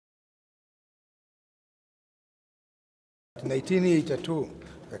in 1982,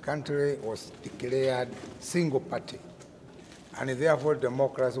 the country was declared single party, and therefore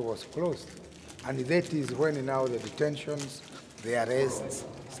democracy was closed. And that is when now the detentions, the arrests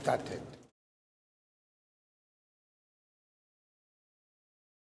started.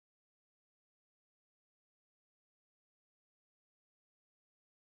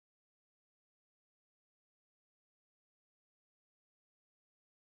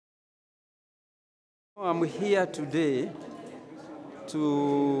 I'm here today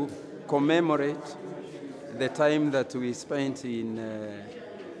to commemorate the time that we spent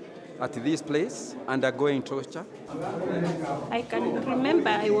at this place undergoing torture. I can remember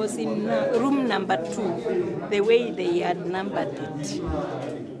I was in room number 2, the way they had numbered it.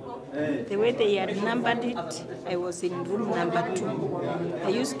 The way they had numbered it, I was in room number 2. I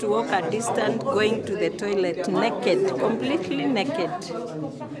used to walk a distance going to the toilet naked, completely naked.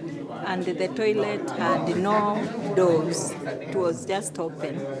 And the toilet had no doors. It was just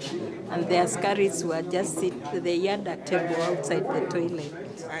open. And the askaris were just sitting, they had a table outside the toilet.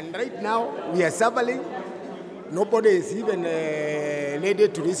 And right now, we are suffering. Nobody is even ready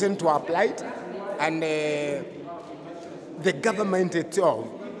to listen to our plight. And the government itself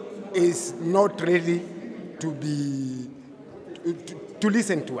is not ready to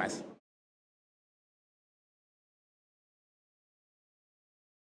listen to us.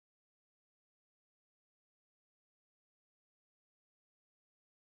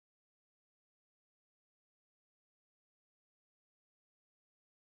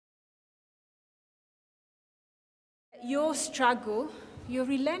 Your struggle, your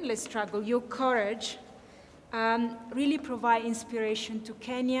relentless struggle, your courage really provide inspiration to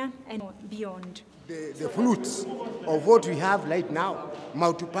Kenya and beyond. The fruits of what we have right now,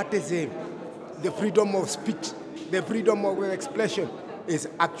 multipartyism, the freedom of speech, the freedom of expression, is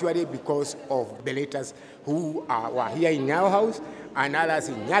actually because of the leaders who were here in Nyayo House, and others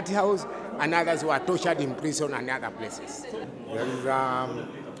in Nyayo House, and others who are tortured in prison and other places. There is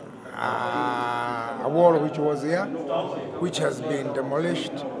a wall which was here, which has been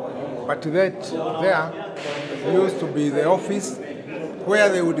demolished, but that there used to be the office where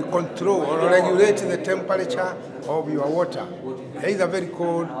they would control or regulate the temperature of your water, either very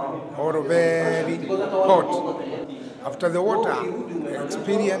cold or very hot. After the water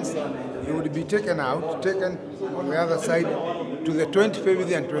experience, you would be taken on the other side to the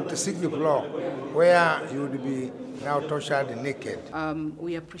 25th and 26th floor, where you would be now tortured naked.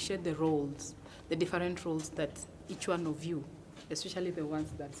 We appreciate the roles, the different roles that each one of you, especially the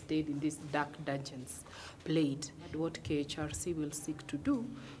ones that stayed in these dark dungeons, played. What TJRC will seek to do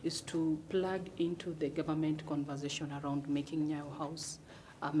is to plug into the government conversation around making Nyayo House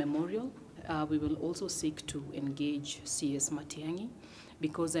a memorial. We will also seek to engage CS Matiang'i,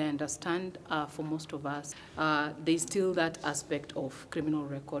 because I understand for most of us, there's still that aspect of criminal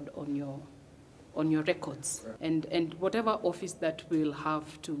record on your records. And whatever office that we'll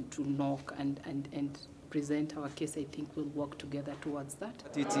have to knock and present our case, I think we'll work together towards that.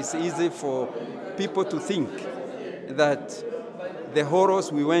 It is easy for people to think that the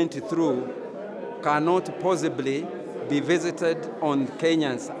horrors we went through cannot possibly be visited on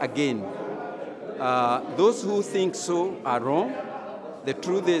Kenyans again. Those who think so are wrong. The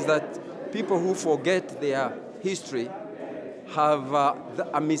truth is that people who forget their history have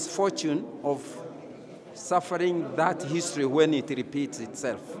a misfortune of suffering that history when it repeats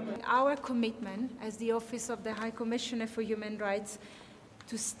itself. Our commitment as the Office of the High Commissioner for Human Rights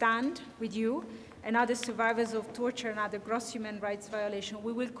to stand with you and other survivors of torture and other gross human rights violations,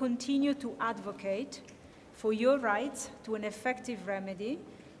 we will continue to advocate for your rights to an effective remedy,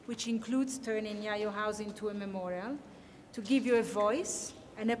 which includes turning Nyayo House into a memorial, to give you a voice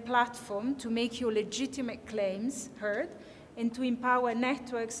and a platform to make your legitimate claims heard, and to empower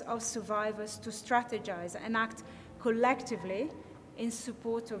networks of survivors to strategize and act collectively in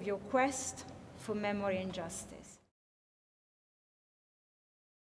support of your quest for memory and justice.